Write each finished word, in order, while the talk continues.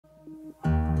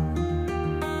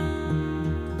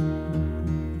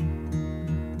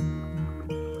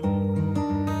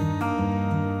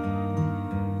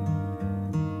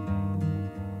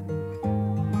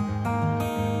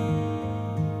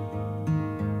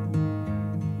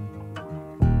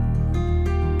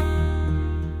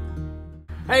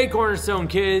Hey Cornerstone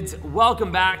kids, welcome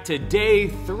back to day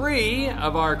 3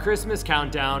 of our Christmas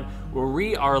countdown where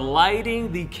we are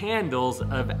lighting the candles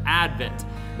of Advent.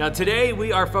 Now today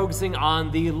we are focusing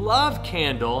on the love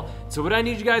candle. So what I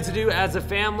need you guys to do as a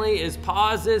family is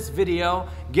pause this video,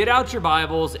 get out your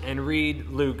Bibles and read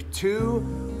Luke 2,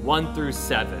 1 through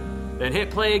 7. Then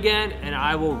hit play again and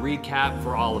I will recap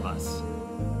for all of us.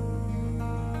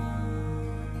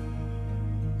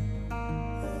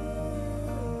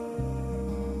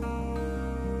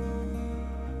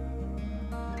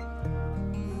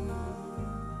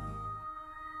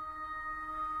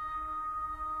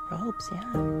 Ropes, yeah.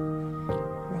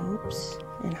 Ropes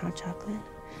and hot chocolate.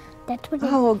 That's what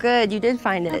Oh, good. You did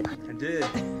find it. I did.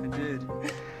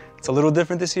 It's a little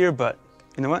different this year, but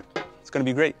you know what? It's gonna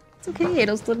be great. It's okay.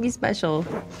 It'll still be special.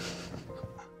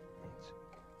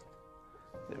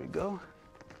 There we go.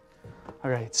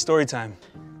 All right, story time.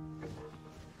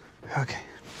 Okay.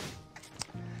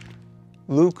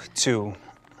 Luke 2.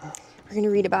 We're going to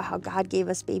read about how God gave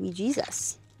us baby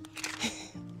Jesus.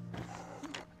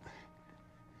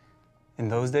 In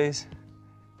those days,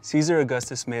 Caesar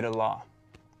Augustus made a law.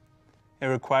 It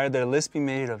required that a list be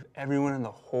made of everyone in the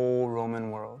whole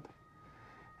Roman world.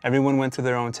 Everyone went to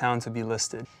their own town to be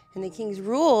listed. And the king's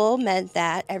rule meant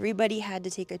that everybody had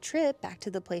to take a trip back to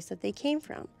the place that they came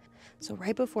from. So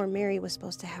right before Mary was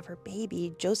supposed to have her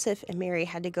baby, Joseph and Mary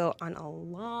had to go on a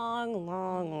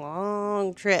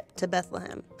long trip to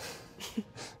Bethlehem.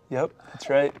 Yep,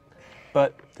 that's right.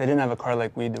 But they didn't have a car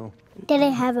like we do. Did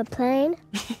it have a plane?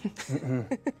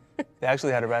 They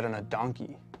actually had to ride on a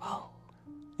donkey. Whoa.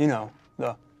 You know,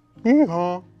 the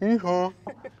hee-haw, hee-haw.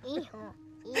 Yeah.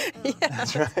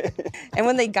 That's right. And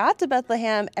when they got to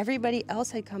Bethlehem, everybody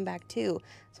else had come back too.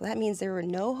 So that means there were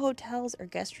no hotels or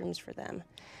guest rooms for them.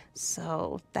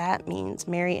 So that means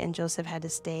Mary and Joseph had to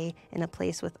stay in a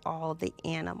place with all the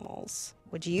animals.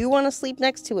 Would you want to sleep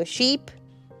next to a sheep?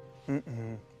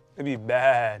 Mm-mm. It'd be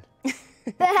bad.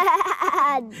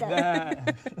 Bad.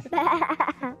 Bad.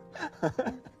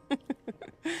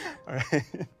 All right.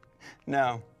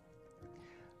 Now,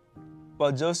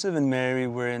 while Joseph and Mary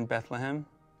were in Bethlehem,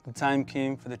 the time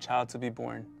came for the child to be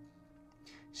born.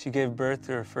 She gave birth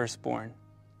to her firstborn.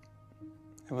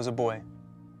 It was a boy.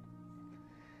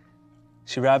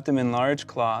 She wrapped him in large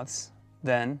cloths.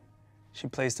 Then she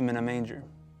placed him in a manger.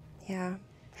 Yeah.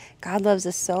 God loves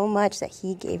us so much that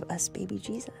he gave us baby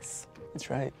Jesus.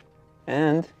 That's right.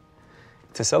 And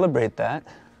to celebrate that,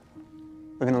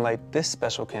 we're going to light this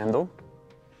special candle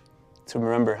to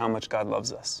remember how much God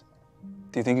loves us.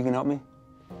 Do you think you can help me?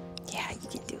 Yeah, you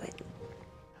can do it.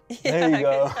 There you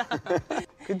go.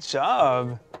 Good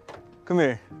job. Come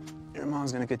here. Your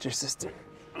mom's going to get your sister.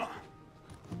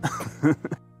 You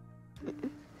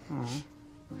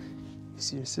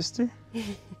see your sister? Be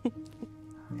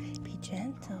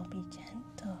gentle, be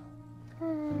gentle.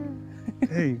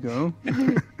 There you go.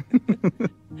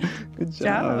 Good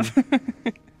job.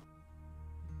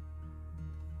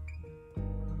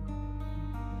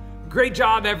 Great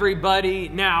job, everybody.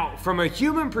 Now, from a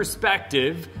human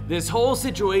perspective, this whole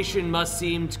situation must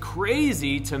seem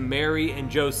crazy to Mary and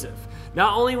Joseph.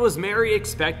 Not only was Mary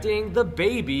expecting the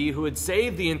baby who would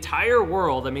save the entire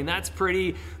world, I mean, that's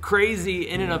pretty crazy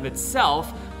in and of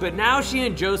itself, but now she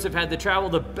and Joseph had to travel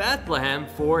to Bethlehem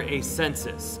for a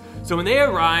census. So when they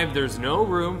arrived, there's no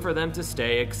room for them to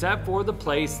stay except for the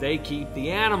place they keep the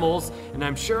animals, and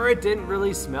I'm sure it didn't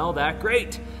really smell that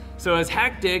great. So as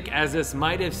hectic as this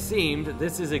might have seemed,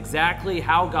 this is exactly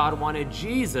how God wanted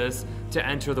Jesus to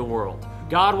enter the world.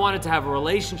 God wanted to have a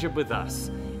relationship with us.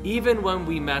 Even when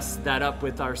we messed that up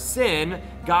with our sin,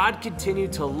 God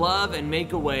continued to love and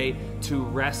make a way to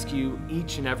rescue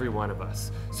each and every one of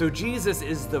us. So Jesus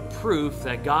is the proof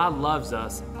that God loves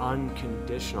us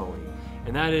unconditionally.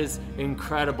 And that is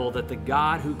incredible that the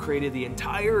God who created the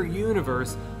entire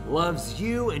universe loves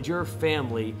you and your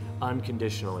family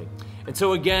unconditionally. And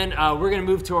so again, we're gonna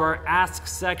move to our Ask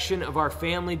section of our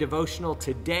family devotional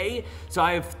today. So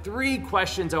I have 3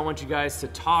 questions I want you guys to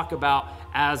talk about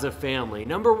as a family.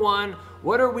 Number 1,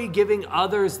 what are we giving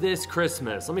others this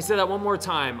Christmas? Let me say that one more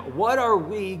time. What are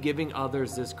we giving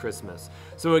others this Christmas?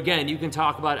 So again, you can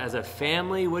talk about as a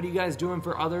family, what are you guys doing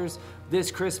for others this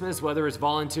Christmas, whether it's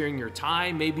volunteering your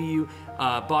time, maybe you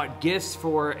bought gifts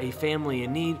for a family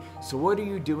in need. So what are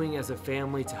you doing as a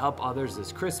family to help others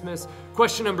this Christmas?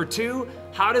 Question number 2,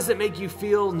 how does it make you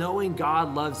feel knowing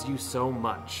God loves you so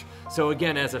much? So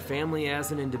again, as a family,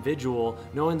 as an individual,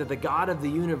 knowing that the God of the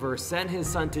universe sent his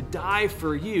son to die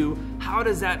for you, how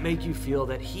does that make you feel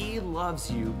that he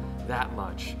loves you that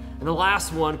much. And the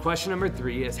last one, question number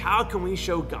 3, is how can we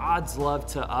show God's love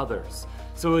to others?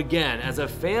 So again, as a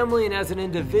family and as an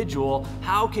individual,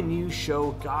 how can you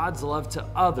show God's love to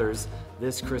others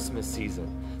this Christmas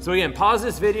season? So again, pause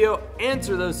this video,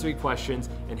 answer those 3 questions,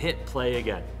 and hit play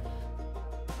again.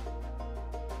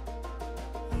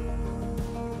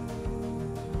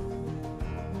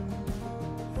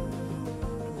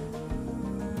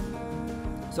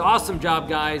 So awesome job,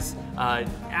 guys,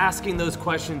 asking those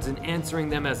questions and answering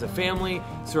them as a family.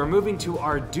 So we're moving to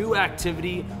our do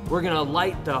activity. We're gonna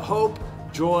light the hope,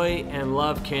 joy, and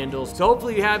love candles. So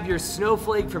hopefully you have your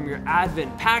snowflake from your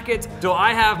Advent packet. So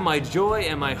I have my joy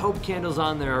and my hope candles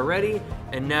on there already.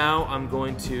 And now I'm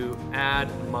going to add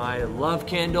my love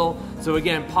candle. So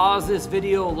again, pause this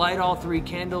video, light all 3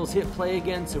 candles, hit play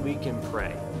again so we can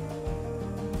pray.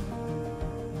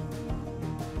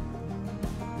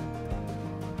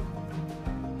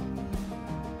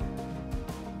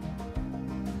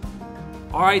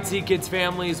 All right, See Kids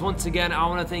families, once again, I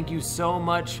want to thank you so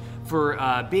much for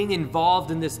being involved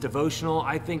in this devotional.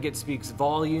 I think it speaks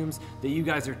volumes that you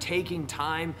guys are taking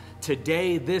time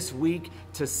today, this week,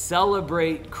 to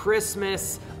celebrate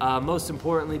Christmas, most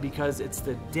importantly because it's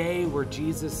the day where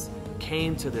Jesus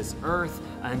came to this earth.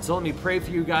 And so let me pray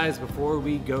for you guys before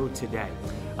we go today.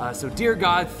 So dear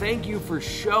God, thank you for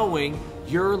showing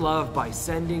your love by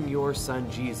sending your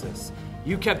son Jesus.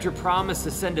 You kept your promise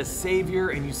to send a Savior,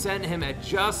 and you sent him at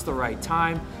just the right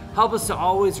time. Help us to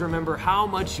always remember how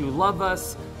much you love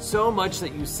us, so much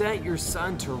that you sent your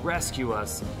Son to rescue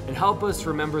us, and help us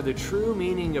remember the true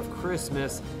meaning of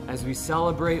Christmas as we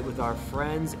celebrate with our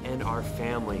friends and our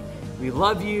family. We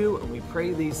love you, and we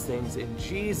pray these things in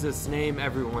Jesus' name.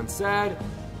 Everyone said,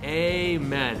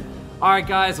 amen. All right,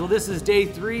 guys, well, this is day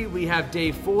 3. We have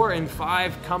day 4 and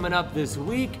 5 coming up this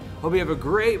week. Hope you have a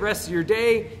great rest of your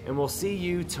day, and we'll see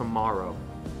you tomorrow.